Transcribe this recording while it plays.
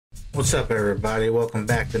What's up, everybody? Welcome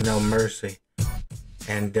back to No Mercy.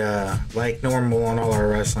 And like normal on all our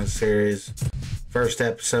wrestling series, first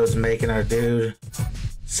episode's Making Our Dude.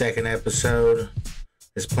 Second episode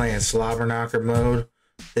is playing Slobber Knocker mode.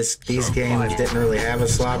 These games didn't really have a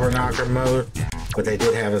Slobber Knocker mode, but they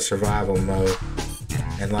did have a survival mode.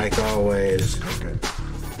 And like always, I'm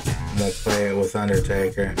gonna play it with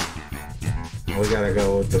Undertaker. We gotta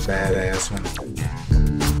go with the badass one.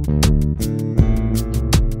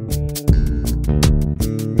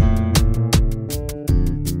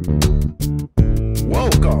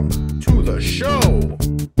 Welcome to the show.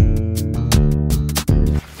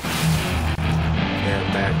 Yeah,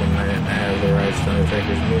 back when they didn't have the rights to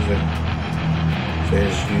Undertaker's music, they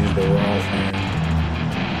just used the raw thing.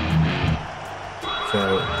 So,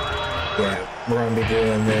 yeah, we're gonna be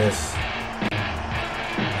doing this.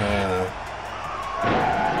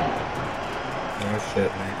 Oh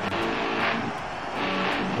shit, man.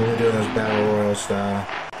 We're doing this battle royal style.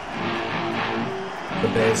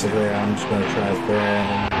 But basically, I'm just gonna try to throw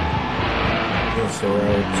them against the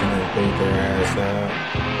ropes and then beat their ass out.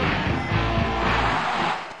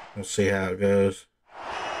 We'll see how it goes.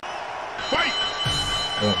 Fight!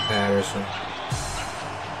 Patterson.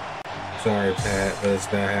 Sorry, Pat, but it's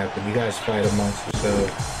gonna happen. You guys fight amongst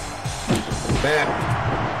yourselves. Bat!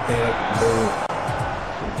 Yep, boot.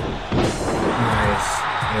 Nice.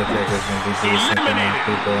 Undertaker's gonna be decent to knock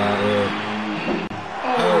people out with.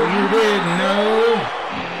 Oh, you didn't know?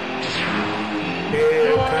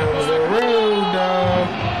 Here comes the road dog.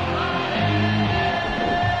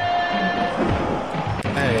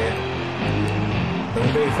 Hey,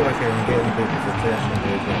 don't be fucking getting people's attention,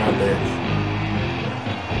 dude. You're my bitch.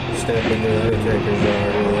 Step into the Undertaker's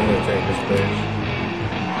yard or the Undertaker's bitch.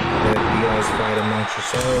 Let you guys fight amongst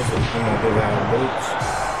yourselves. I'm gonna give out boots.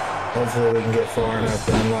 Hopefully we can get far enough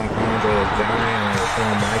to unlock Andre the Giant or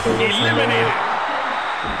Shawn Michaels or somebody.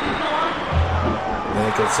 I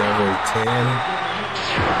think it's every 10.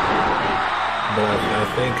 But I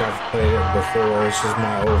think I've played it before. This is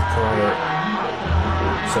my old card.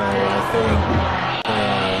 So I think I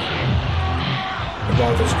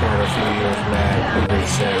bought this card a few years back and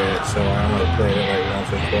reset it. So I only played it like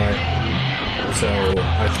once or twice. So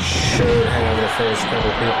I should have the first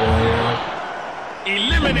couple people in here.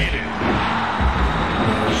 Eliminated!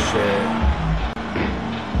 Oh shit.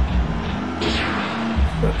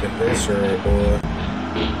 Fucking viscera, boy.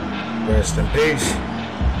 Rest in peace.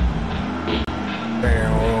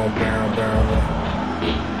 Barrel, barrel, barrel.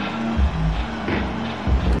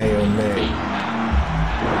 Hey, yo, Nick.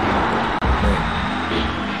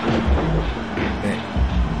 Nick.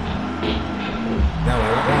 No, I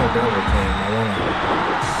don't want a double team. I want to...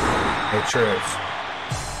 Hey, Trips.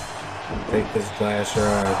 Take this glass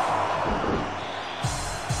rod.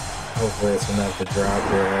 Hopefully it's enough to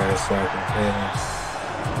drop your ass so I can pin.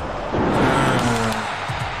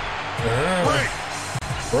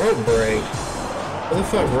 Rope break? Who the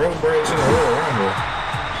fuck rope breaks in a Royal Rumble?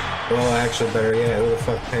 Well, actually, better yet, who the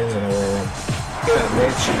fuck pins in a Royal Rumble? Get up,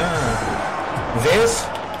 bitch.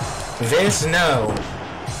 This? No.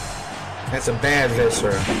 That's a bad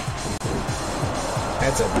viscera.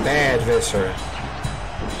 That's a bad viscera.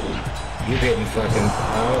 You didn't fucking...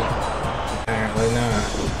 Oh. Apparently not.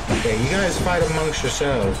 Okay, you guys fight amongst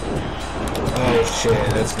yourselves. Oh shit,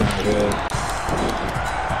 that's not good.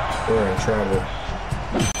 We're in trouble.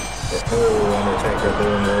 Oh, Undertaker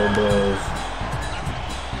doing low blows.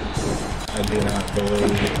 I do not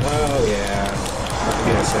believe it. Oh yeah. I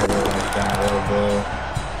guess everyone's got a low blow.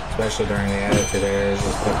 Especially during the attitude era,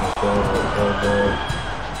 just fucking slow low blow.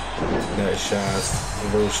 Nut shots.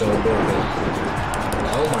 Blue so big.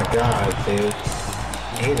 Oh my god, dude.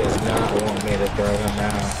 He does not want me to throw him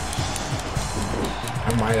out. I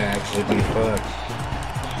might actually be fucked.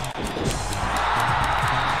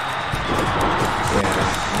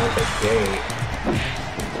 Yeah, out the gate.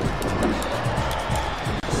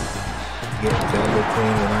 Get double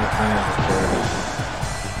teamed and all kinds of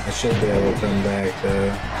stuff. I should be able to come back though.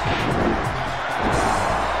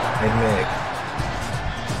 Hey Mick.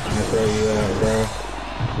 Can I throw you out, bro?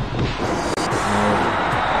 No.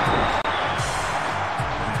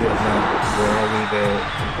 Getting up, bro, we dead.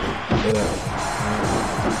 Get up.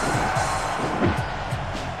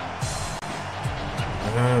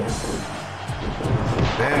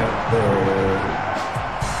 That,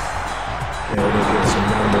 yeah, we need to get some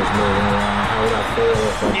numbers moving around. How would I feel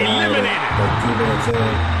if I died like 2 minutes in?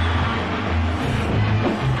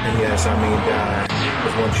 And yes, I mean die.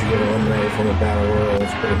 Because once you get eliminated from the battle royal,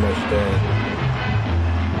 it's pretty much dead.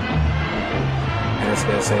 Ask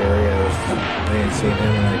S.A. Rios. I ain't seen him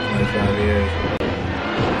in like 25 years.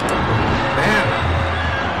 Bam!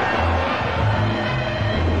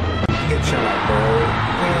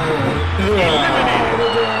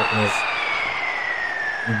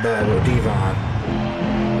 bud with Devon.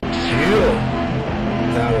 Yeah.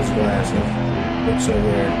 That was glasses. Looks so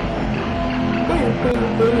weird.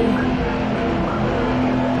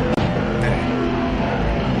 Hey.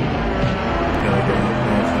 Gotta get him a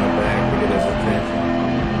punch in the back to get his attention.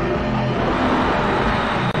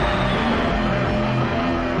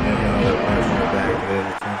 Another punch in the back to get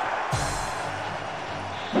his attention.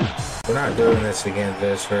 We're not doing this again,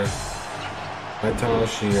 Visser. I told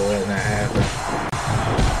you you're letting that happen.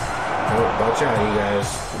 Oh, watch out, you guys.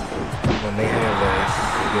 When they have that,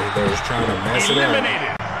 they're just trying to mess it up.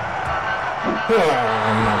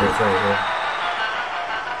 I'm Undertaker.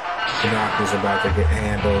 Tanaka's about to get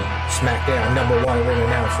handled. SmackDown #1 ring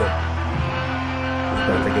announcer. He's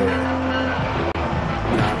about to get it.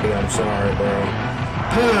 Tanaka, I'm sorry, bro.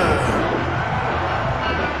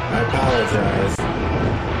 I apologize.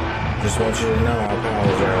 Just want you to know I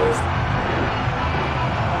apologize.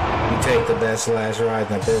 You take the best last ride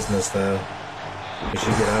in the business, though. You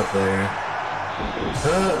should get up there.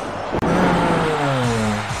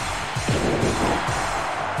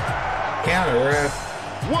 Counter, ref.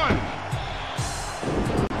 1.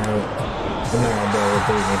 No, I'm not gonna be able to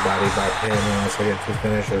beat anybody by pin unless I get 2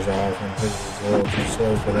 finishers off, and this is a little too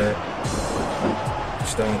slow for that.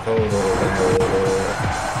 Stone Cold would have been able to do it.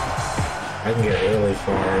 I can get really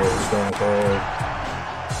far with Stone Cold.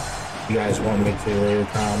 You guys want me to leave a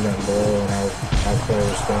comment below, and I'll play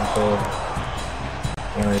with Stone Cold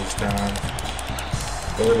one of these times.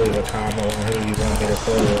 Or leave a comment on who you want me to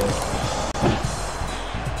play with.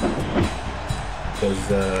 Because,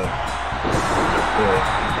 yeah.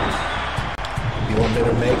 If you want me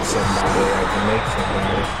to make somebody, I can make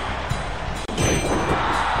somebody.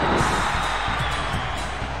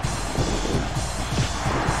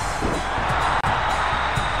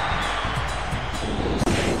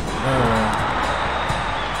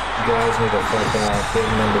 You guys need to fuck off.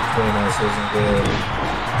 Getting in between us isn't good.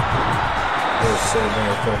 They're sitting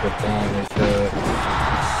there fucking throwing each other.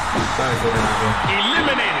 Bye for now.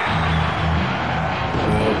 Eliminated.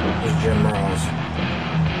 It's Jim Ross.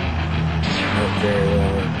 No, Jerry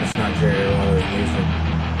Lawler. It's not Jerry Lawler's music.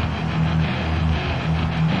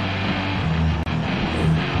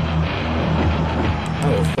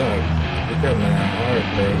 Oh, fuck. You're coming out hard,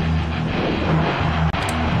 bro.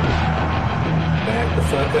 Back the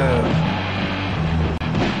fuck up.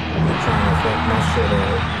 You're trying to fuck my shit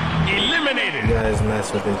up. Eliminated. You guys mess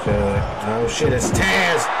with each other. Oh, shit, it's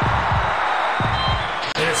Taz!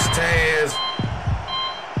 It's Taz!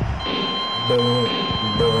 Boom,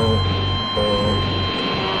 boom, boom.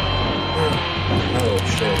 Oh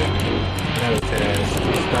shit. No, Taz.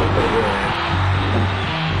 Stop it, yeah.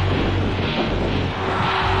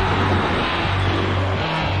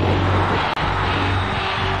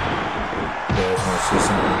 You guys want to see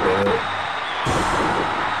something good?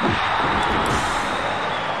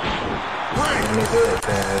 Let me do it,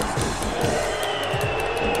 Taz.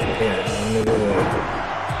 Yeah, let me do it.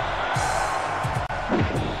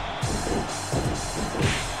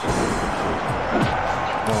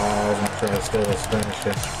 Try to steal his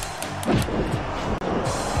finisher.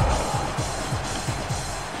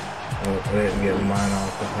 Oh, I didn't get mine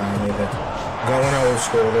off the time either. Going old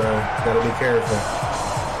school though, gotta be careful.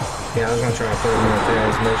 Yeah, I was gonna try to put him in a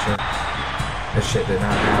Taz mission. This shit did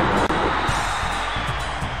not happen.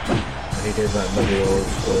 But he did let me do old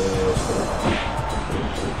school though, so.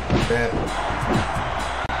 Trap.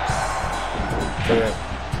 Trap.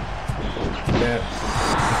 Trap.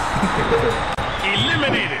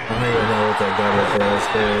 Eliminated. I don't even know what that double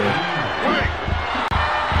fist is.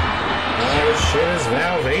 Oh, this shit is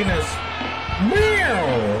Val Venus. Meow.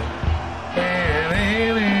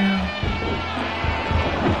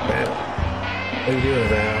 What are you doing,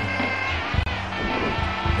 Val?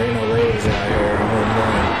 There ain't no ladies out here. I'm on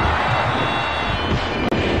one.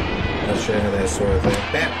 Let's show you that sort of thing.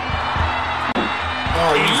 Bam.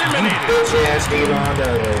 Oh, you bitch ass Devon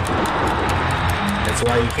Dudley. That's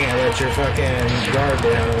why you can't let your fucking guard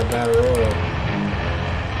down in a battle royal.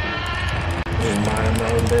 Just minding my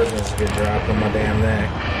own business, get dropped on my damn neck.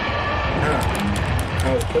 Huh.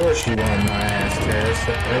 Oh, of course you won my ass, Tess.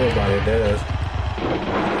 Everybody does.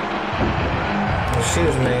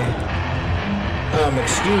 Excuse me.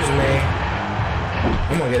 Excuse me.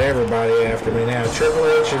 I'm gonna get everybody after me now. Triple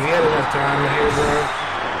H, have you had enough time in here, bro?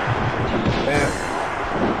 Yeah.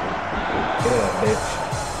 Get up, bitch.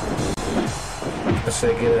 I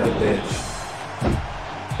say get up, bitch.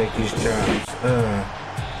 Take these chops.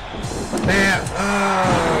 Man, I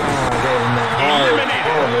gave him that hard one.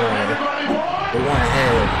 We went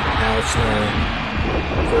ahead. Now it's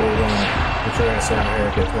before we won. Get your ass out here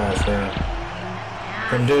and get tossed out.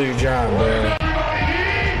 Come do your job, bro.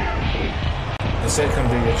 I said come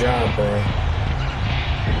do your job, bro.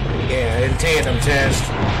 Yeah, in tandem test.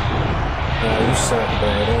 You suck,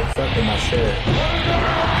 bro. Don't fuck with my shirt.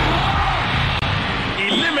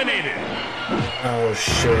 Eliminated. Oh,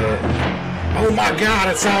 shit. Oh, my God,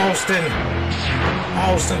 it's Austin.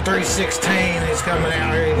 Austin 316. He's coming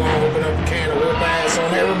out here. He's going to open up a can of whoop ass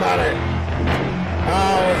on everybody.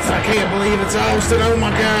 Oh, I can't believe it's Austin. Oh,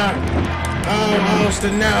 my God. Oh,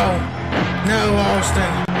 Austin, no. No,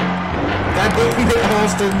 Austin. God damn it,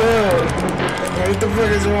 Austin, no. What the fuck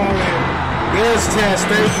is wrong with you? Yes, Tess,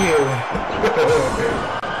 thank you.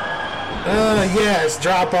 Yes,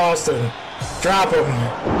 drop Austin. Drop him.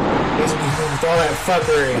 He's with all that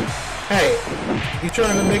fuckery. Hey, you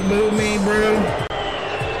trying to big boot me, bro?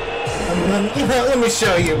 Let me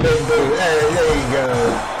show you big boot. Hey, there you go.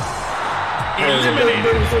 There's a big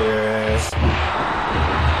boot for your ass.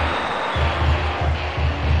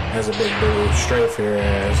 There's a big boot straight for your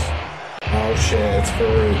ass. Oh shit, it's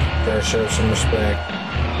Farouk. Gotta show some respect.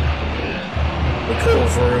 We cool,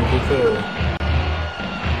 Farouk, we cool.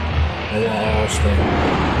 I want Austin.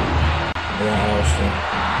 I want Austin.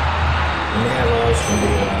 Let me have Austin be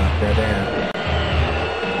goddamn.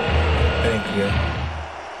 Thank you.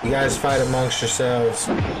 You guys fight amongst yourselves.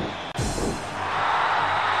 You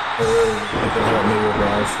can help me with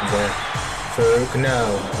Austin's there. Farouk, no.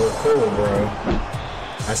 We're cool, bro.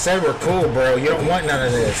 I said we're cool, bro. You don't want none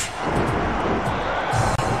of this.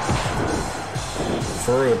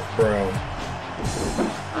 Farouk, bro.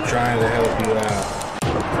 I'm trying to help you out.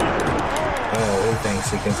 Oh, he thinks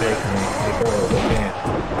he can take me. He probably can't.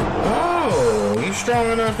 Oh, you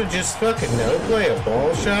strong enough to just fucking play a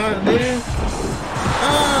ball shot, dude?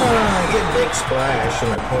 Oh, get big splash in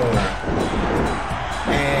the corner.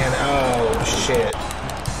 And, oh, shit.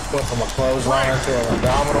 Went from a clothesline to an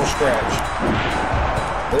abdominal stretch.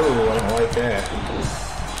 Ooh, I don't like that.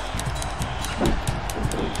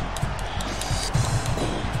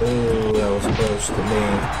 Ooh, that was close to me.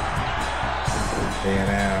 Yeah,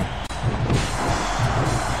 now.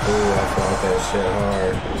 Ooh, I fought that shit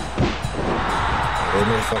hard. Leave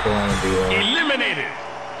me the fuck alone, D-Lo. Eliminated.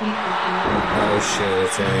 Oh shit,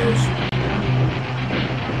 it's Edge.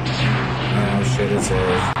 Oh shit, it's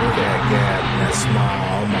Edge. Look at that gap and that smile.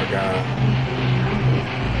 Oh my god.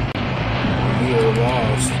 You were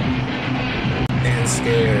lost. And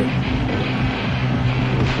scared.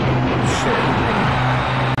 Shit.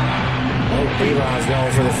 Oh, D-Lon's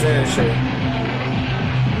going for the finisher.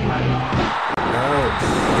 Oh,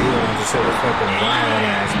 D-Lon just hit a fucking violent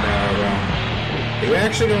ass barrel wrong. Are you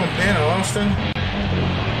actually going to pin Austin?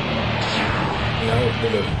 No,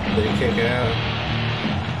 did he kick out?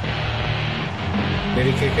 Did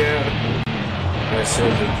he kick out? I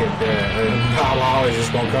assumed he kicked out. Bob Holly's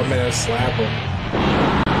just going to come in and slap him.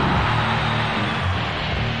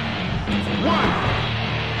 1,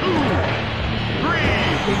 2, 3.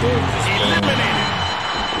 He did. Eliminated.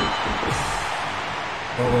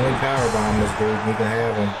 Well, when we powerbomb this dude, we can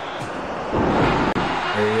have him.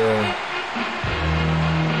 There you go.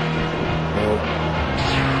 Oh.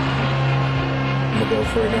 I'm gonna go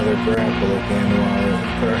for another grapple again while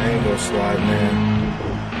our angle sliding in.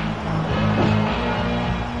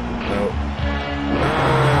 Oh.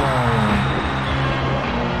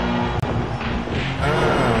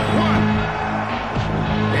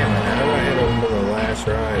 Damn it, how do I hit him with the last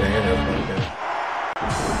ride? I hit him like that.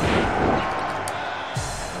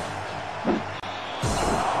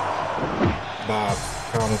 Bob,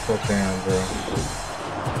 calm the fuck down, bro.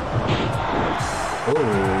 Ooh, you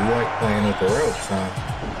like playing with the ropes, huh?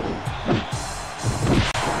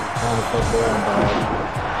 Calm the fuck down, Bob.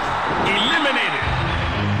 Eliminated.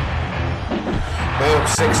 Well,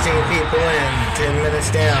 16 people in, 10 minutes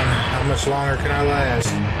down. How much longer can I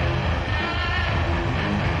last?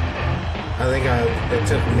 I think it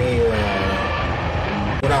took me,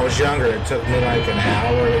 when I was younger, it took me like an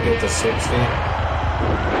hour to get to 60.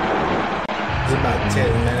 It's about 10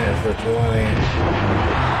 minutes for 20.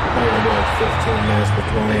 Probably like 15 minutes for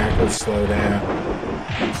 20. I could slow down.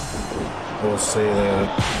 We'll see though.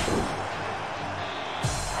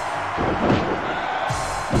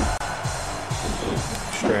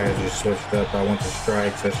 Strategy switched up. I went to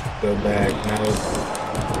strikes. I should go back. No.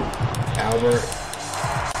 Albert.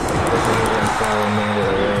 If he didn't follow me into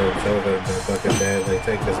the road, so they've been fucking deadly.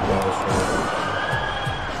 Take this ball shot.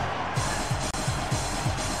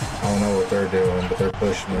 I don't know what they're doing, but they're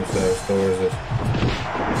pushing themselves towards it.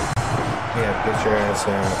 Yeah, get your ass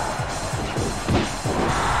out.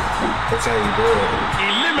 That's how you do it.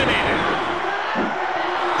 Eliminated.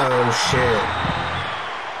 Oh shit.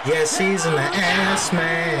 Yes, he's an ass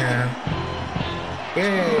man.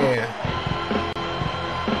 Yeah.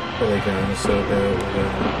 Billy Gunn is so dope.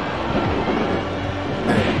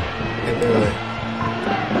 Hey Billy.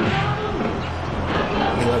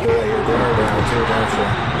 You love to let your guard down too, don't you?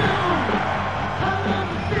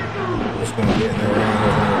 Just gonna get in the ring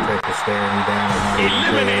with Undertaker staring you down and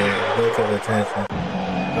not even pay a lick of attention.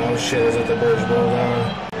 Oh shit, is it the British Bulldog?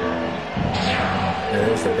 It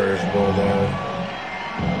is the British Bulldog.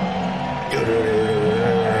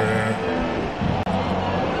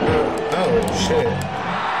 Oh shit.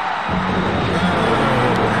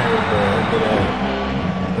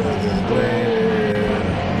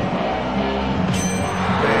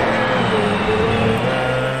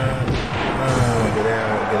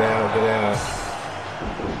 Get out.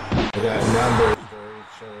 We got numbers for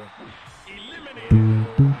each other.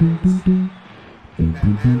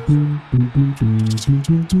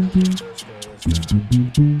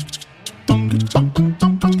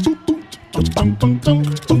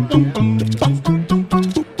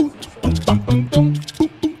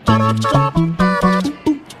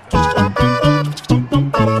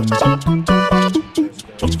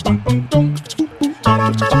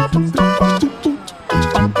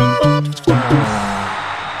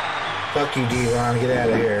 Fuck you, Devon. Get out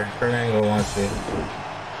of here. Kurt Angle wants you.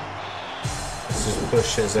 Let's just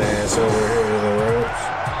push his ass over here to the ropes.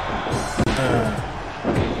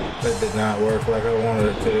 That did not work like I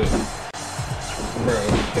wanted it to. Bro,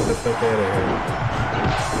 get the fuck out of here.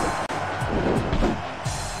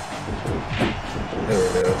 There we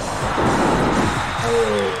go.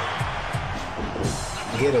 Oh.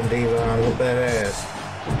 Get him, Devon. Whoop that ass.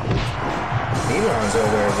 Devon's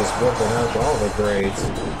over there just whooping up all the grades.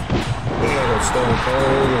 He handled Stone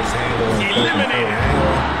Cold, he's handling Eliminated.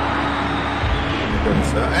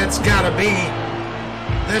 That's gotta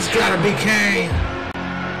be Kane.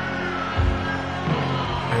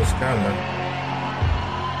 He's coming.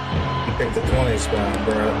 He picked the 20 spot,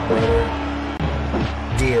 brother.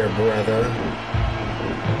 Dear brother.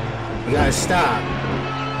 You guys stop.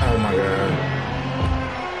 Oh my god.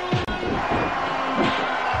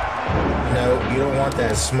 No, you don't want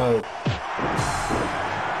that smoke.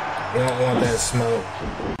 You don't want that smoke.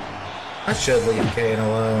 I should leave Kane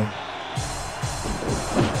alone.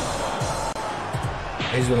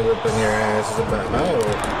 He's gonna whip in your ass. It's about, oh.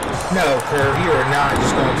 No, Kurt, you are not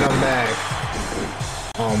just gonna come back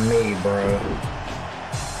on me, bro.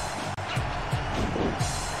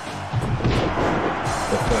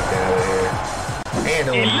 The fuck out of here.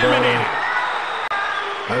 Handle him, bro.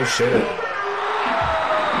 Oh shit.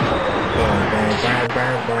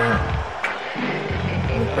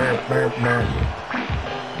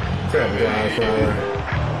 Crap, Godfather.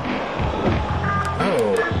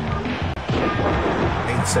 Oh.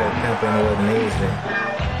 He said pimping wasn't easy.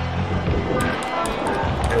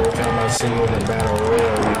 Every time I see you in the battle royal,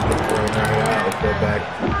 you get thrown right out and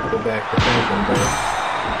go back to pimping, bro.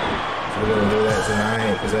 So we're gonna do that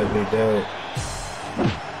tonight, because that'd be dope.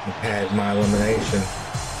 You pad my elimination.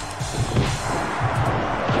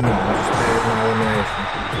 Come on, just pad my elimination.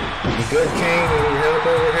 You good, Kane? You need help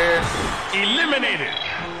over here? Eliminated.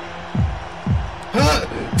 Huh!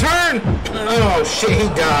 Turn! Oh shit, he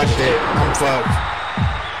dodged it. I'm fucked.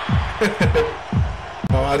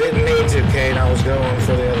 Oh, I didn't mean to, Kane. I was going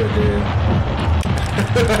for the other dude.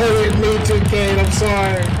 I didn't mean to, Kane. I'm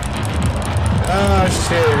sorry. Oh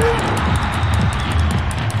shit.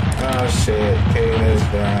 Oh shit. Kane is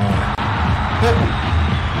down.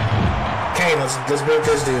 Kane, let's beat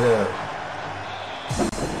this dude up.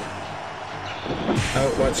 Oh,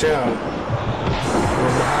 watch out.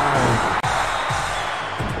 We're behind.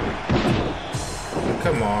 Oh,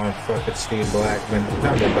 come on, fucking Steve Blackman.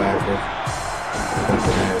 Don't go backwards.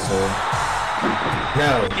 Fucking asshole.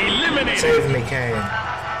 No. Eliminated. Save me, Kane.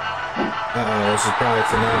 Uh-oh, this is probably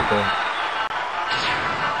Tanaka.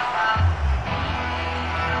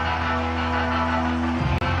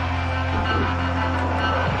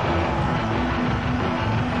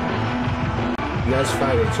 You guys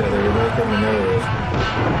fight each other, you're making me nervous.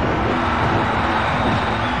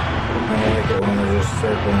 I don't like it when they're just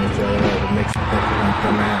circling each other up. It makes me think they're gonna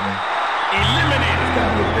come at me. Eliminated. It's got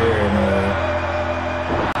me paranoid.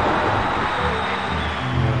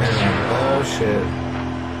 Oh shit.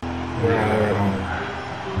 Right on.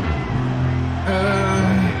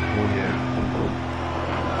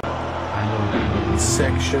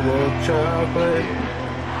 Sexual chocolate.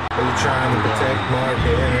 Are you trying to protect Mark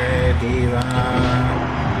Henry, Devon?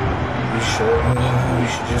 You shouldn't. You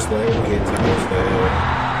should just let him get toasted.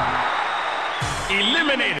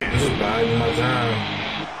 Eliminated. Just biding my time.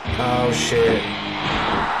 Oh shit.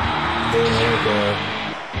 Didn't wake up.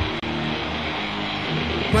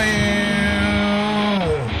 Wow.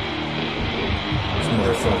 This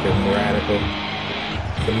motherfucking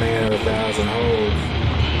unstoppable. The man of 1,000 holds.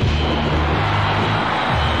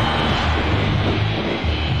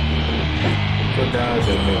 Quit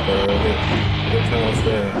dodging me, bro. Get tossed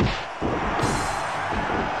down.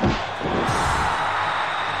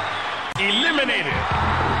 Eliminated.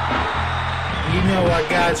 You know I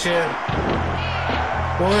got you.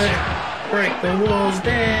 What? Break the walls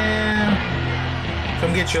down.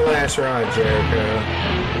 Come get your last ride, Jericho.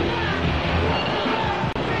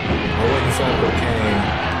 I wouldn't fuck with Kane.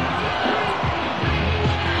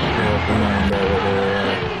 Oh, come on, baby.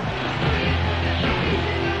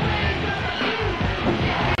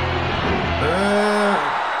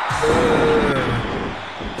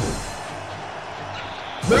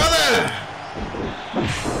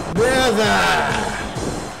 Brother!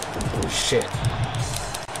 Shit.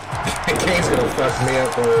 Kane's gonna fuck me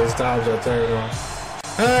up one of those times I turn on.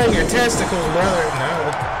 Your testicles, brother. No.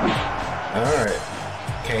 Alright.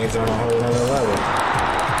 Kane's on a whole other level.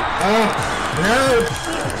 Oh, no!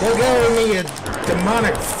 Let go of me, you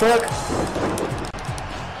demonic fuck!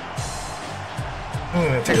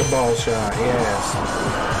 Take a ball shot, yes.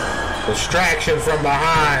 Distraction from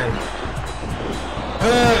behind.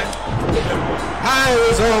 I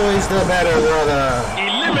was always the better brother.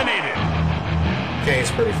 Eliminated.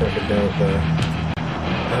 Kane's pretty fucking dope, though.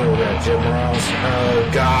 Oh, we got Jim Ross. Oh,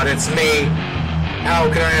 God, it's me. How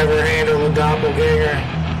can I ever handle a doppelganger?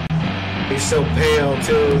 He's so pale,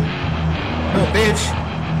 too. Oh, bitch.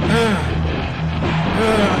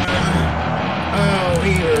 Oh,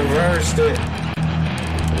 he reversed it.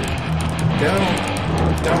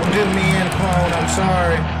 Don't do me in, clone. I'm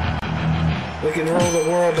sorry. We can rule the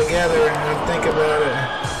world together and think about it.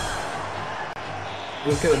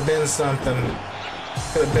 We could have been something.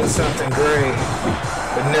 Could have been something great.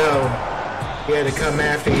 But no. You had to come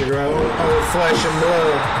after your own flesh and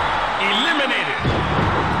blood. Eliminated.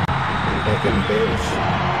 Fucking bitch.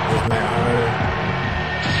 Is Matt Hardy?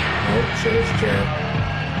 Nope, shit, it's Jeff.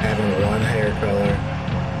 Having one hair color.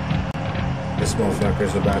 This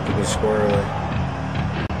motherfucker's about to be squirrely.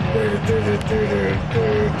 I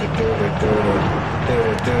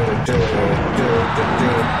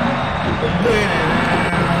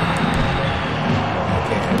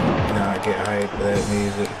can't not get hyped for that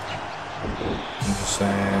music. I'm just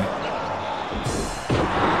saying.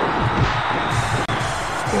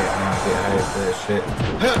 Can't not get hyped for that shit.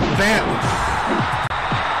 Bam!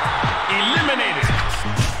 Eliminated.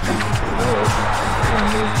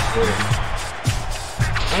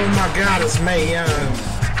 Oh my God, it's Mae Young.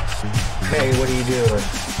 Mae, what are you doing?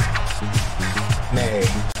 Mae,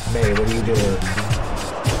 what are you doing?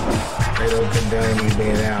 They don't condone you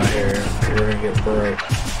being out here. You're gonna get broke.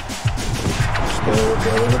 Just go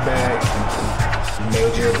to the back.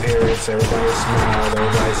 Major appearance, everybody smiled,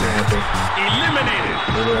 everybody's happy. Eliminated.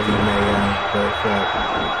 We love you, Mae Young, but fuck.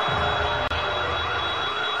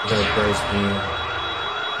 No praise for you.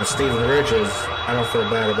 And Steven Richards, I don't feel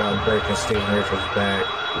bad about breaking Steven Richards' back.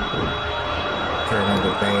 Turning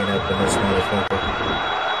the vein up in this motherfucker.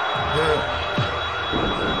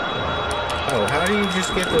 Oh, how do you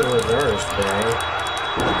just get the reverse, bro?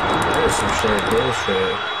 That is some straight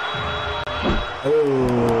bullshit.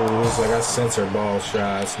 Oh, looks like I censor ball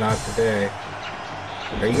shots. Not today.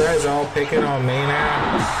 Are you guys all picking on me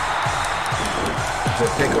now? Is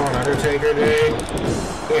it pick on Undertaker day?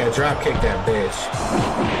 Yeah, drop kick that bitch.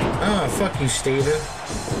 Oh, fuck you, Steven.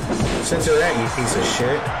 Censor that, you piece of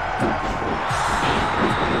shit.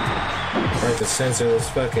 Right to censor this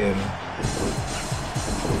fucking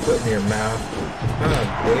foot in your mouth. Oh,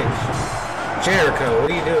 bitch. Jericho, what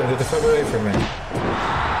are you doing? Get the fuck away from me.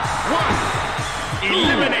 One.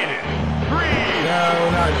 Eliminated. Three. No,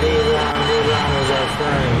 not D-Ron. D-Ron was our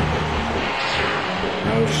friend.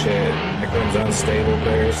 Oh, shit. Here comes Unstable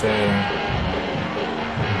Bear Saturn.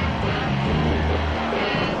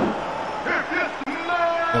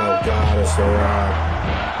 Oh, God, it's The Rock.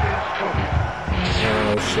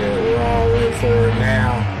 Oh shit, we're all in for it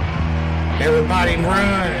now. Everybody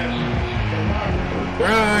run!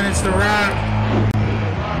 Run, it's The Rock!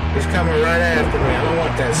 He's coming right after me. I don't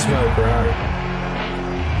want that smoke, Rock.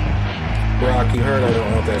 Rock, you heard I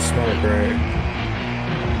don't want that smoke, right?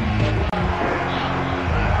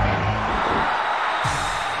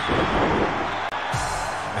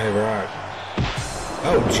 Hey, Rock.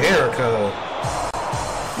 Oh, Jericho!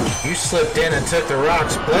 You slipped in and took The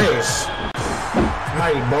Rock's place.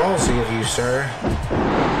 Mighty ballsy of you, sir.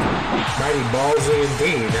 Mighty ballsy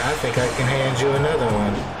indeed. I think I can hand you another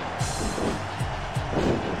one.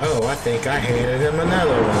 Oh, I think I handed him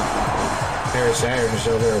another one. Paris Saturn's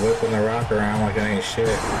over there whipping The Rock around like it ain't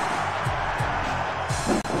shit.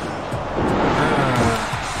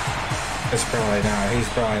 It's probably not. He's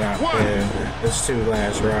probably not pinned. It's 2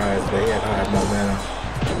 last rides, but he had high momentum.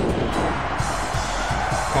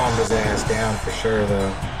 Calmed his ass down for sure,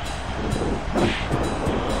 though.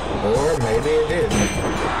 Or maybe it didn't.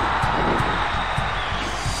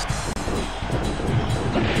 You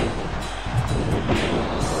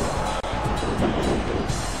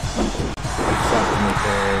fucked me,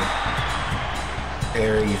 Perry.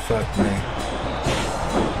 Perry, you fucked me.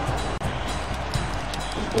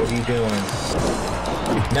 What are you doing?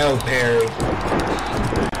 No, Perry.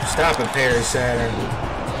 Stop it, Perry Saturn.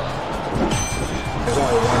 There's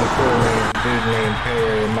only one cool dude named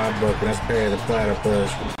Perry in my book, and that's Perry the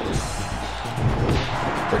Platypus.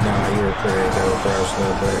 But nah, you were pretty dope for us a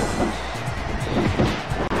little bit.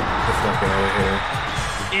 Get fucking over here.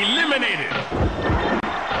 Eliminated.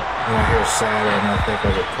 When I hear Saturn, I think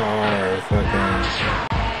of a car or fucking...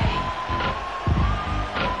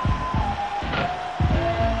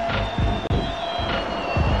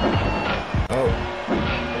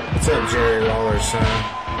 What's up, Jerry Lawler's son?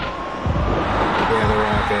 Yeah, The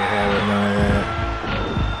Rock ain't having none of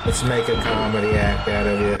that. Let's make a comedy act out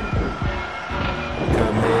of you.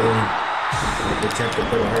 Come in, you attempt to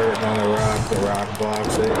put a hurting on The Rock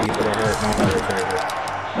blocks it, you put a hurting on Undertaker.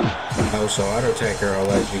 Oh, so Undertaker will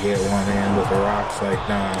let you get one in, but The Rock's like,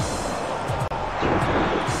 nah.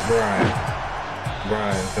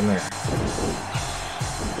 Brian, come here.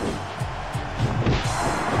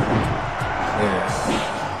 Yeah.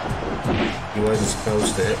 He wasn't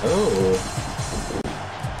supposed to. Oh.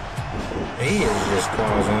 He is just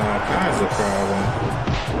causing all kinds of problems.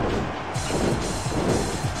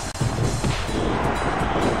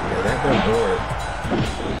 Yeah, that doesn't work.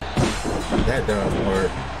 That doesn't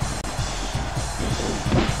work.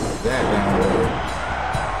 That don't work.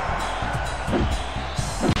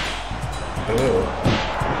 Oh.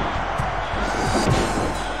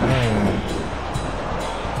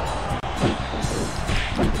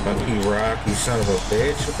 Fuck you, Rock, you son of a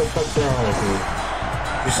bitch. What the fuck's wrong with you?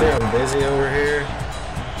 You say I'm busy over here?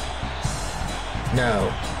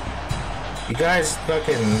 No. You guys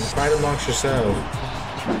fucking fight amongst yourselves.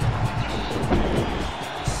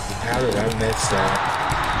 How did I miss that?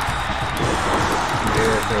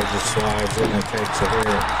 Jericho just slides in and takes a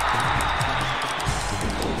hit.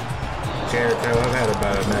 Jericho, I've had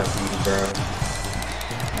about enough of you, bro.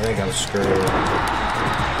 I think I'm screwed.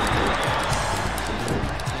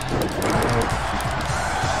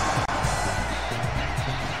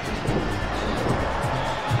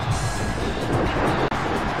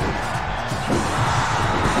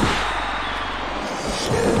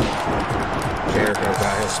 Jericho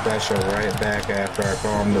got his special right back after I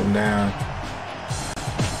calmed him down.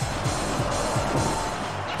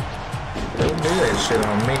 Don't do that shit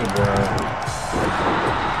on me, bro.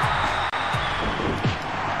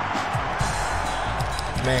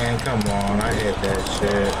 Man, come on, I hit that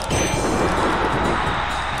shit.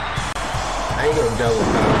 How you gonna double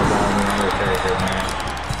powerbomb me, Undertaker, man?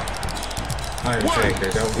 Undertaker,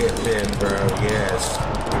 don't get pinned, bro. Yes.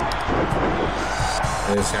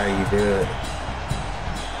 That's how you do it.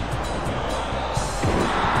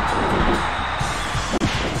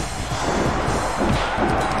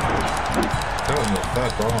 Come the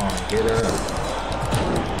fuck on, get up.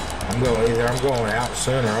 I'm going out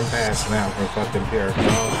sooner, I'm passing out for fucking pure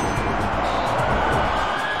exhaustion.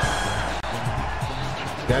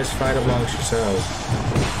 You guys fight amongst yourselves.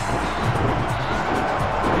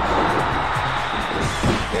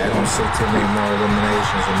 Yeah, I don't see too many more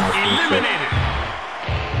eliminations in my future. Eliminated.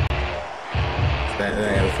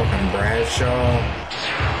 That fucking Bradshaw.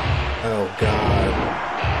 Oh god.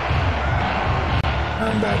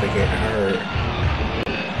 I'm about to get hurt.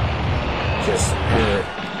 Just hurt.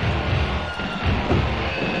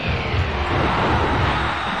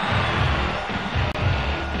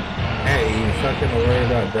 Hey, you fucking worried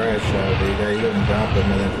about Bradshaw, dude. You gonna dump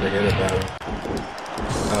him and then forget about him.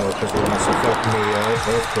 Oh, because he wants to fuck me up,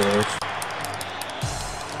 of course.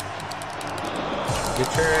 Get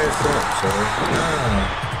your ass up, sir. No.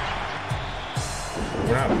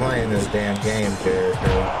 We're not playing this damn game,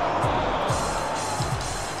 Jericho.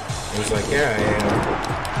 He's like, yeah, I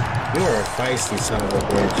am. You are a feisty son of a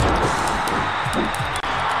bitch.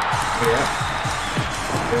 Yeah.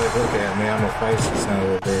 You're like, look at me, I'm a feisty son of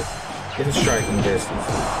a bitch. Get in striking distance.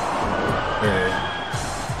 Yeah.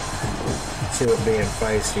 See what being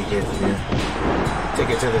feisty gets you. Take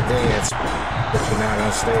it to the dance, but you're not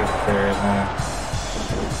gonna stay for very long.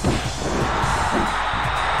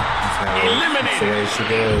 That's the way she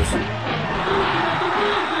goes.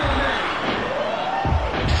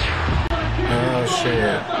 Oh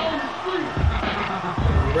shit.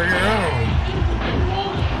 Bring it on.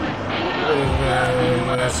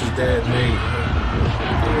 dead meat.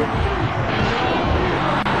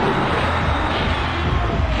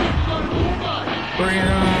 Bring it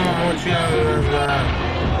on, what you on that?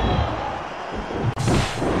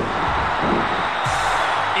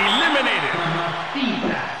 Eliminated.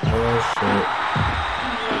 Oh shit.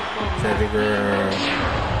 Teddy girl.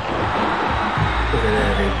 Look at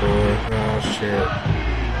Eddie, boy. Oh shit.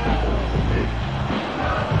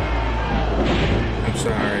 I'm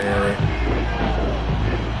sorry, Eddie.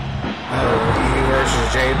 Oh, he versus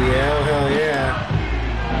JBL? Hell yeah.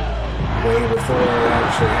 Way before it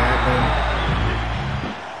actually happened.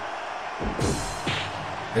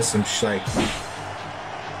 This some like.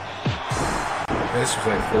 This was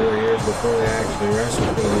like 4 years before they actually wrestled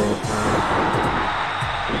for the World title.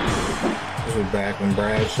 This was back when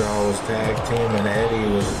Bradshaw was tag team and Eddie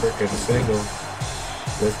was freaking single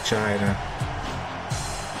with China.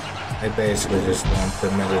 They basically just lumped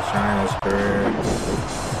him into China's career.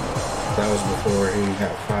 That was before he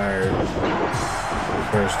got fired the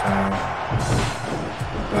first time.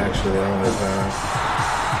 Actually, the only time.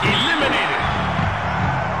 Eliminated.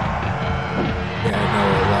 Yeah, I know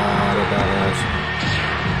a lot about wrestling.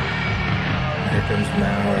 Here comes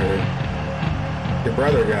Mallory. Your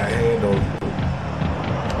brother got handled.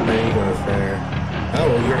 There you go, fair. Oh,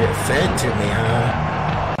 you're getting fed to me, huh?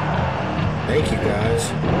 Thank you, guys.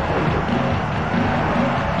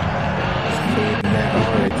 Feeding that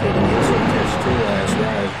Hardy to me. He's gonna catch 2 last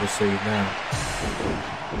rides, just so you know.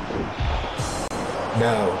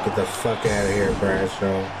 No, get the fuck out of here,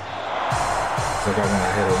 Bradshaw. It's like I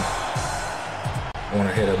wanna hit him. I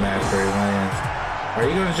wanna hit him after he lands. Are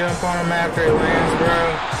you gonna jump on him after he lands,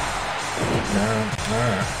 bro? No?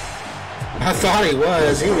 Alright. I thought he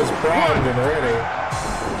was. He was primed and ready.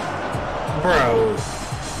 Bro,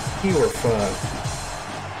 you were fucked.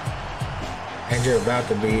 And you're about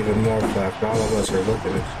to be even more fucked. All of us are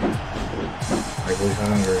looking at you. Like we're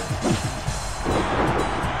hungry.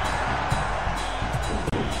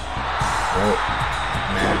 Oh,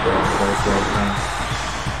 mad bro, first right time.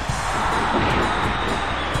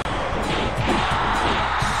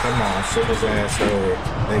 Come on, sit his ass over.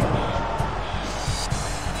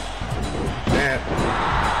 That.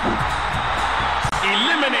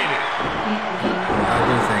 Eliminated. I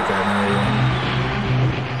do think I know you.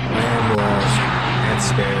 I am lost and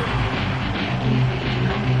scared.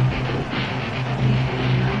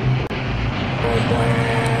 Oh,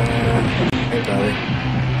 man. Hey, buddy.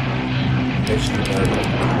 It's you, buddy.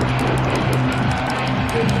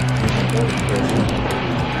 You're my buddy, Christian.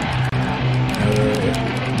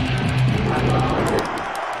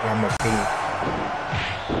 I'm a Pete.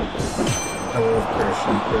 I love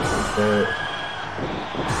Christian. Christian's dead.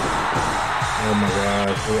 Oh my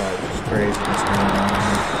god, we got this craziness going on.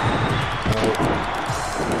 Oh,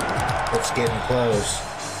 it's getting close.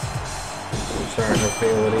 I'm starting to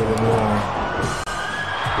feel it even more.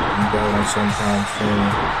 I'm going sometime soon.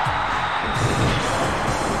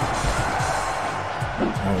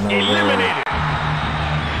 Oh no. Eliminated.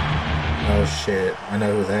 Oh shit, I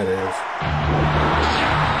know who that is.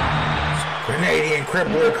 Canadian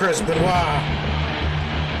crippler Chris Benoit.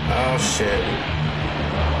 Oh shit.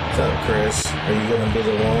 What's up, Chris? Are you gonna be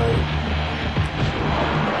the one?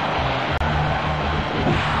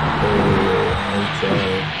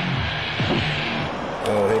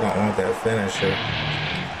 Oh, he don't want that finisher.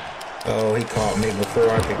 Oh, he caught me before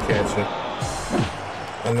I could catch it.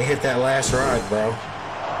 Let me hit that last ride, bro.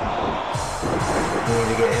 You need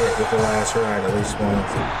to get hit with the last ride at least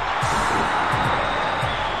once.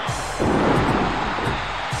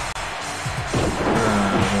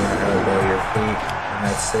 I'm gonna elbow your feet, and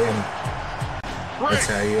that's him. That's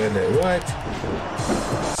how you end it. What?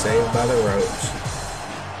 Saved by the ropes.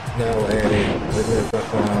 No, Eddie. Leave me the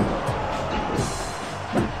fuck alone.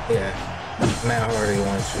 Yeah. Matt Hardy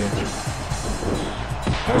wants you.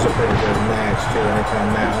 That was a pretty good match, too.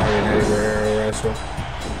 Anytime Matt Hardy and Eddie Guerrero wrestle.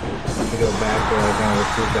 You go back to like one of the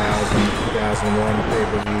 2001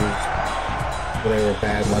 pay-per-views. Where they were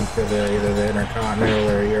battling for either the Intercontinental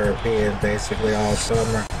or European basically all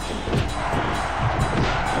summer.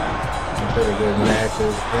 Some pretty good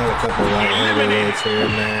matches. They had a couple of light heavyweights here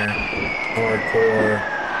and there. Hardcore.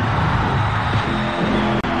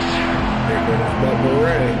 But we're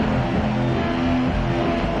ready.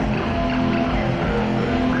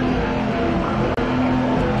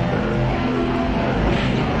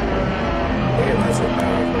 Damn, that's a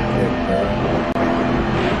powerful kick, bro.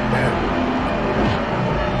 Yeah.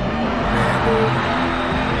 Man, dude.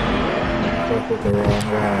 Fuck with the wrong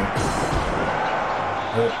guy.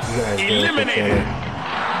 Oh, you guys go with each other.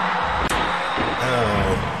 Oh,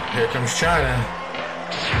 here comes China.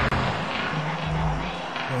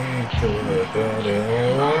 don't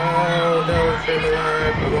feel like I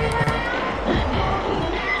want my...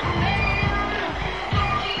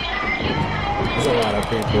 There's a lot of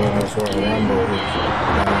people in this Royal Rumble who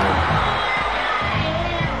died.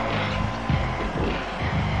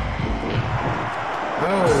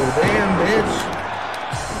 Oh, damn, bitch.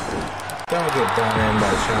 Don't get done in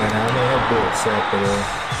by China. I mean, it'd be acceptable.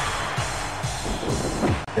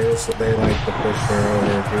 They like to push her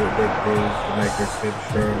over, do big things to make her seem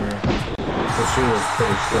stronger. But she was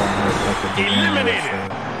pretty strong at the beginning. Eliminated.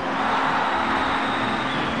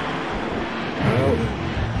 Oh,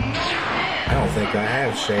 I don't think I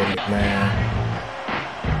have Shane McMahon.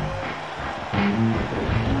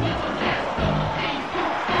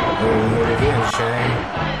 Oh, we meet again, Shane.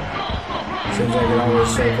 Seems like it always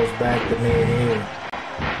circles back to me and you.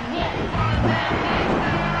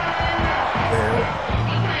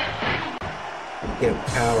 Get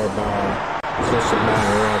powerbomb. It's just a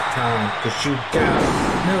matter of time, cause you got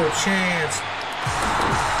no chance.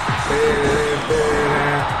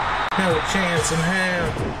 No chance in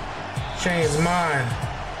hell. Shane's mine.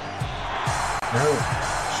 No,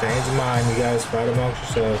 Shane's mine. You guys fight amongst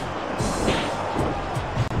yourselves.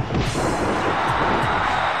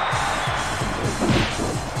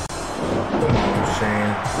 Come on,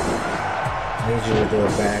 Shane. I need you to do a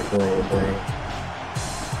back roll, bro.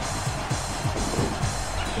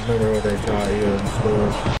 Remember what they taught you in school?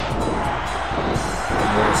 In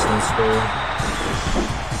wrestling school?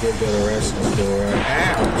 You did go to wrestling school, right?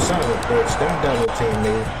 Ow! Son of a bitch, don't double team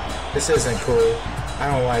me. This isn't cool. I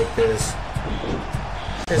don't like this.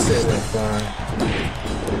 This isn't fun.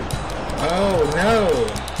 Oh no!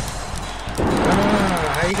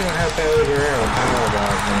 How you gonna have Bailey Guerrero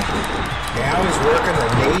powerbomb me? Yeah, I was working the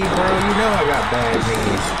knee, bro. You know I got bad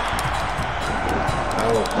knees.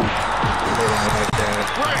 Oh. They don't like that.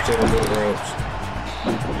 To the new ropes.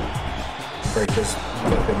 Break this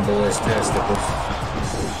fucking boy's testicles.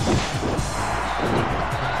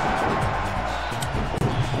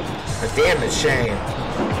 Damn it, Shane.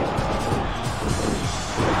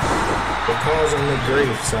 You're causing me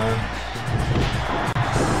grief, son.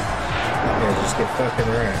 Yeah, just get fucking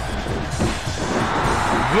wrecked.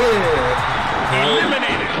 Yeah!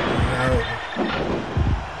 Eliminated! No.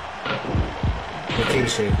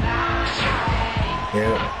 Rikishi.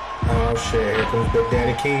 Yep. Oh shit, here comes Big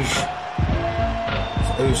Daddy Keish.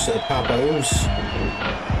 It's Oos, Papa Oos.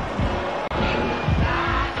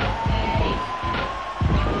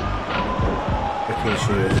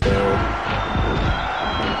 Rikishi is dead.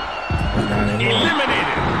 Not anymore.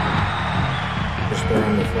 Eliminated! Just throw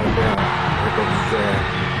him the fuck out. Here comes Jack.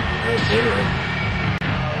 That's weird.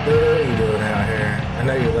 What are you doing out here? I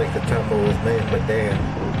know you like to tumble with me, but damn.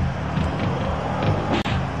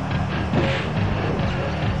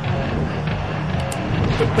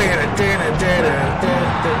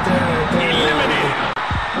 Eliminated!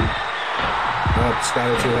 Oh,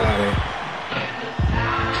 Scotty too high.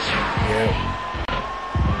 Yep.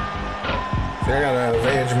 So I gotta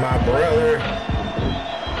avenge my brother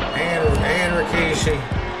and Rikishi.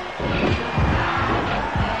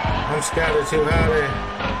 I'm Scotty too high.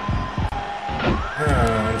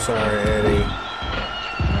 Oh, I'm sorry, Eddie.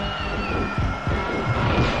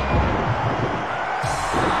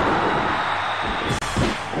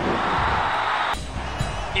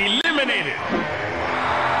 Eliminated!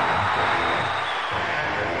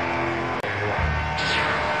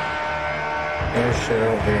 Oh shit, I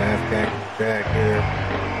don't think I have Jack here.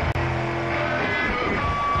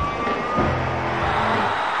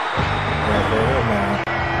 Yeah, throw him out.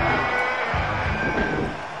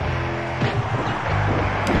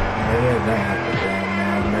 Maybe I don't have to throw him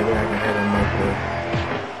out. Maybe I can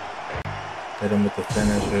hit him with the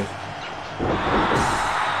finishers.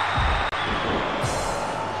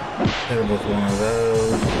 Hit him with one of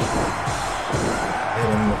those. Hit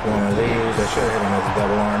him with one of these. I should have hit him with a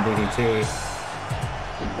double arm DDT.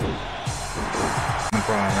 I'm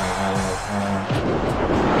probably not having enough time.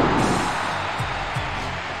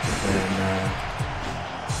 And,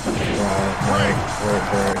 break.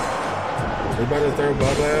 We better throw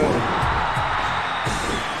Bubba out.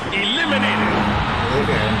 Eliminated! Look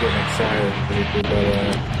at him getting excited to do Bubba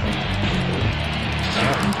out.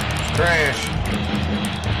 Crash!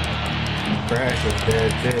 Crash is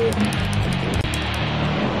dead too.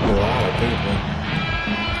 A lot of people.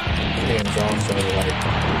 Ken's also like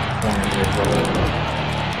 20 years old.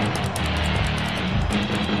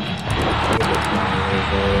 He's 20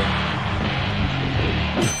 years old.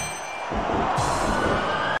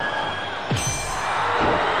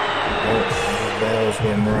 Oh, the bell's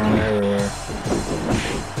getting rung everywhere.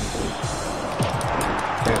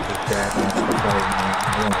 Captain Jack wants to fight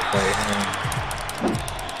me. want to fight him.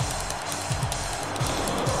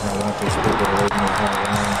 I don't want these people to leave me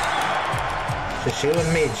alone. Just you and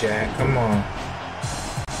me, Jack. Come on.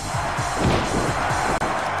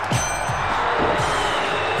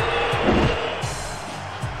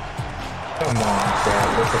 Come on, Jack.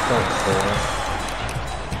 What the fuck, bro?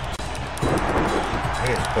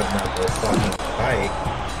 He's putting up a fucking fight.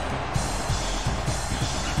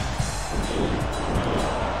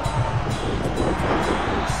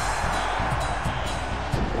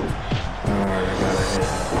 Alright, I gotta hit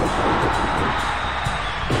him.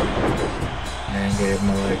 And gave him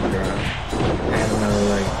a leg drop. And another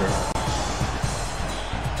leg drop.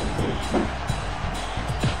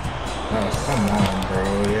 Oh, come on, bro.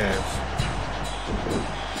 Yes.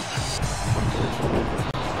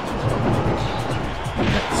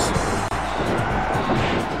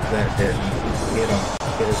 That didn't. Get him.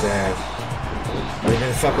 Get his ass. Leave me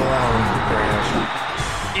the fuck alone, Crash.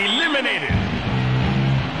 Eliminated.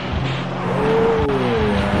 Oh,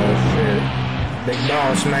 shit. Big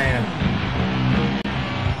boss, man.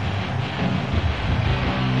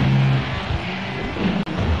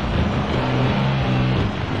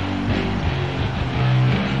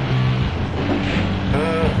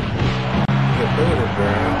 Get booted,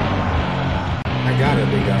 bro. I gotta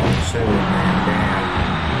be going soon, man. Damn.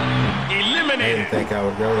 I didn't think I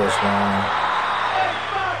would go this long.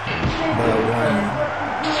 But when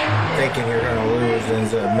thinking you're gonna lose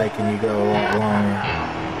ends up making you go a lot longer.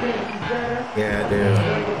 Yeah, I do.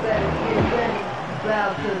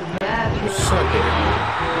 You suck it.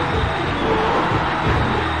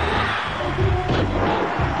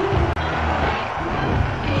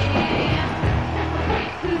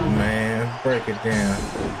 Man, break it down.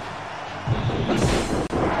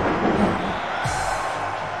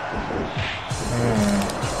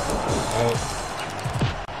 Oh,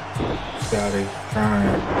 Scotty,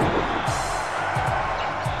 trying.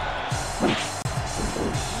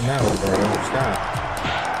 No, bro, stop.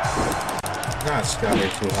 Not Scotty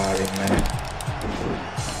too hotty, man.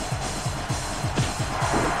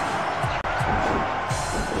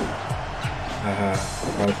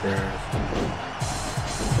 Both your ass.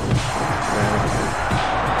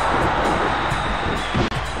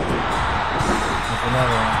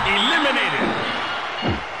 Another one. Eliminated.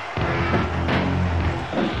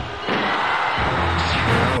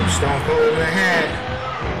 Stone Cold in the hat.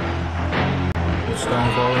 Stone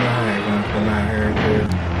Cold in the hat. Gonna come out here too.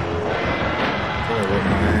 Probably with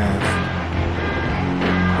my ass.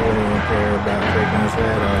 Don't even care about taking his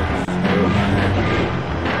hat off. Just with my ass.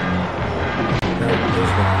 Nope,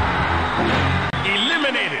 he's gone.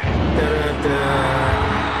 Eliminated. Da-da-da.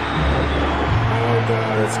 Oh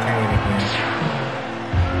god, it's Kane again.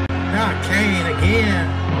 Not Kane again.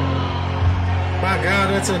 My god,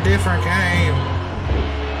 that's a different Kane.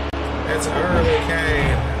 That's early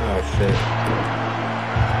Kane. Oh shit.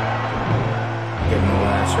 Give him the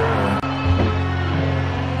last round.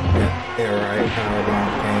 Yeah, right. Powerbomb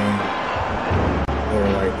Kane. Or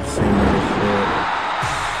like senior shit.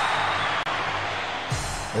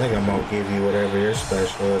 I think I'm gonna give you whatever your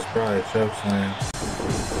special is. Probably chokeslam.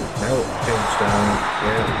 Nope. Tombstone.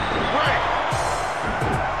 Yeah.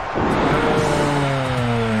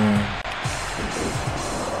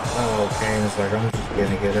 Oh, Kane's like, I'm just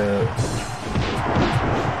gonna get up.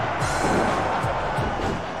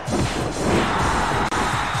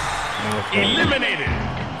 Okay. Eliminated.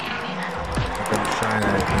 I'm trying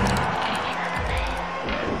that again.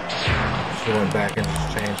 She went back and just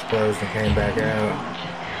changed clothes and came back out.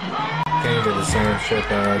 Kane did the same shit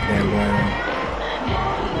though, I can't blame him.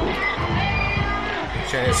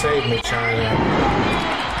 Save me, China.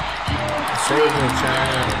 Save me,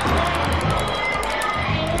 China.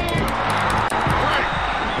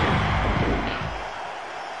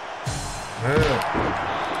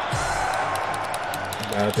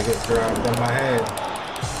 About to get dropped on my head.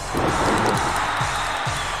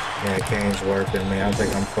 Yeah, Kane's working me. I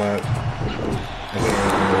think I'm fucked. I can't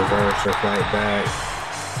even reverse or fight back.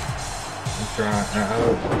 I'm trying.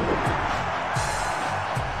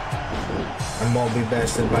 I'm gonna be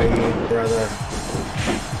bested by you, brother.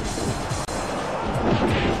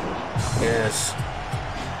 Yes.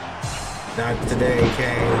 Not today,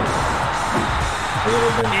 Kane. A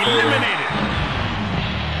little bit Eliminated.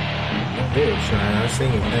 Dude, China, I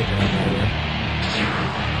seen you thinking about it.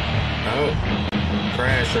 Oh,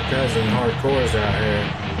 Crash, your cousin, Hardcore's out here.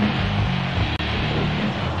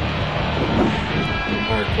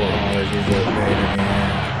 Hardcore haulers usually paid in the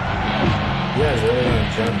ass. You guys really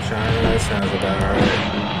gonna jump China? That sounds about right.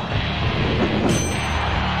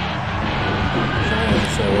 China,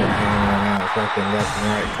 so we're hanging out fucking left and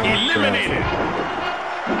right. Eliminated.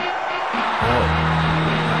 Oh,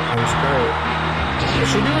 I'm scared. Is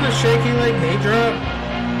she doing a shaky leg knee drop?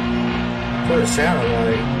 That's what it sounded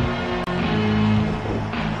like.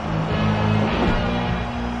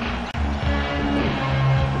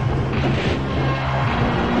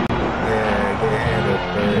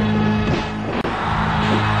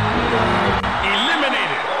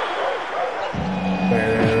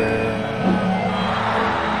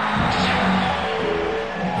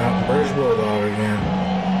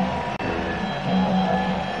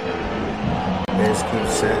 Keep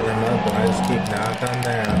setting them up and I just keep knocking them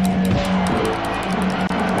down.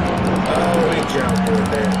 Oh, he jumped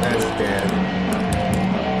with it. That's dead.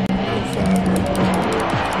 I'm fucked.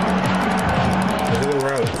 Look at the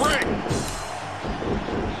ropes.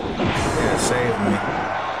 Yeah, save me.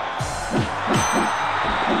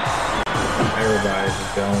 Everybody's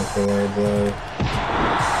just going for their blow.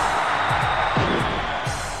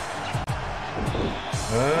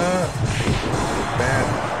 Bad.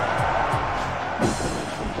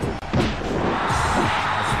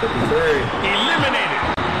 53. Eliminated.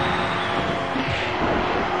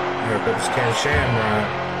 Here comes Ken Shamrock.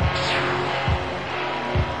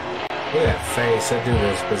 Look at that face. That dude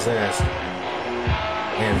is possessed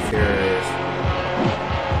and furious.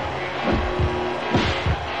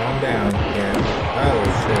 Calm down, Ken. Oh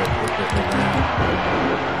shit.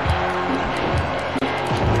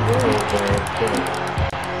 Whoa, bro.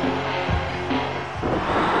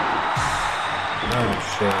 Oh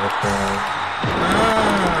shit, okay.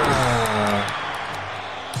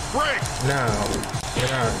 Break. No,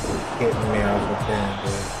 you're not getting me off of pin,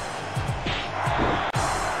 dude.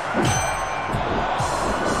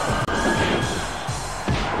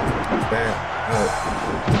 Back up.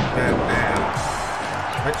 Back down.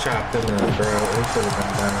 I chopped him in the throat. He should have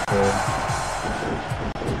been done good.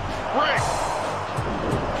 Break.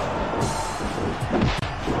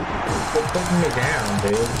 Quit putting me down,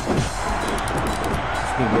 dude.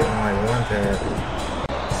 Keep getting like one tap.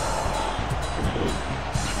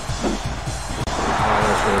 Oh,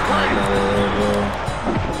 that should have been better as well.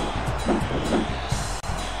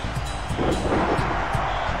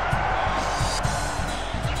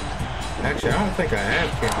 Actually, I don't think I have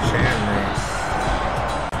Ken Shamrock.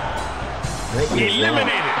 I think he's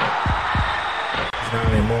eliminated. It's not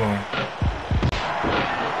anymore.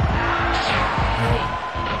 Nope.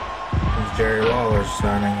 It's Jerry Lawler's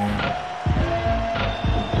signing in.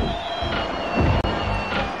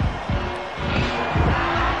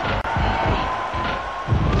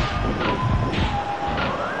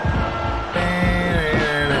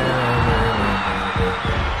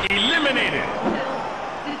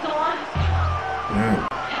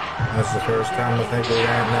 That's the first time I think we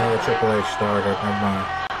got no Triple H starter. Never mind.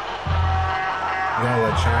 You gonna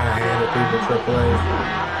let China handle people Triple H?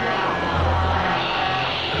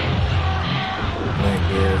 Thank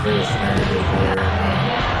you. There's standard there.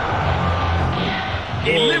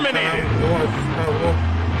 Eliminated.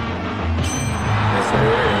 Yes,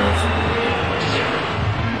 there is.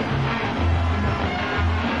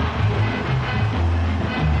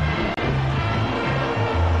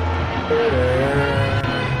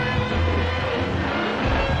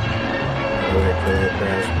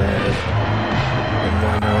 Crash pass. And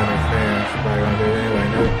one fans. Probably gonna do it anyway,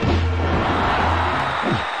 no?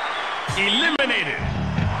 Eliminated.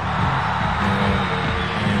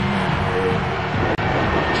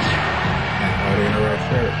 Already in the right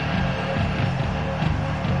shirt.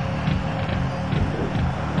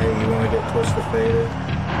 Hey, you wanna get Twisted Faded?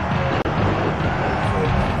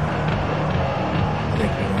 I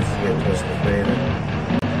think he wants to get Twisted Faded.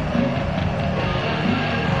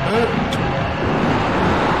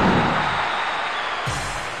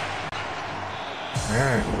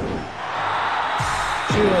 Alright.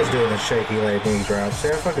 She was doing a shaky leg knee drop. See,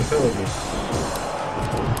 I fucking told you.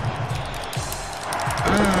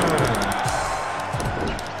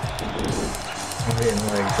 I'm getting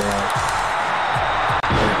leg drops.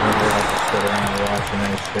 Maybe I'll just sit around watching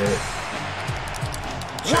that shit.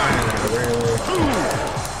 China, really. 2,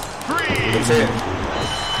 3. That's it.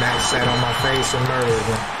 Matt sat on my face and murdered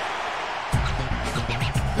him.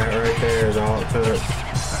 That right there is all it took.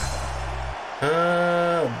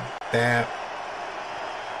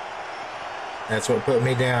 That's what put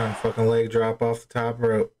me down. Fucking leg drop off the top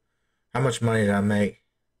rope. How much money did I make?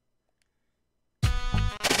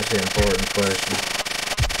 That's the important question.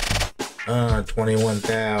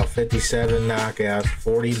 21,000, 57 knockouts,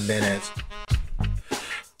 40 minutes.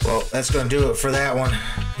 Well, that's going to do it for that one.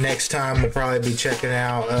 Next time we'll probably be checking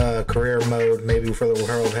out career mode, maybe for the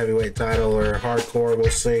World Heavyweight title or hardcore. We'll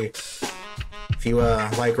see. If you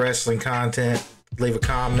like wrestling content, leave a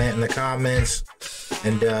comment in the comments.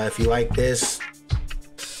 And if you like this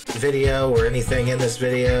video or anything in this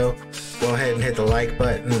video, go ahead and hit the like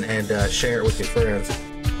button and share it with your friends.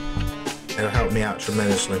 It'll help me out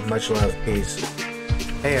tremendously. Much love. Peace.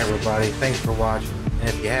 Hey everybody, thanks for watching. And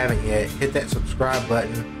if you haven't yet, hit that subscribe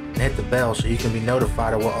button and hit the bell so you can be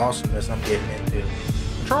notified of what awesomeness I'm getting into.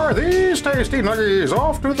 Try these tasty nuggies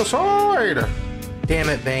off to the side. Damn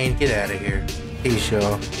it, Bane, get out of here. Peace,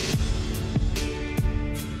 y'all.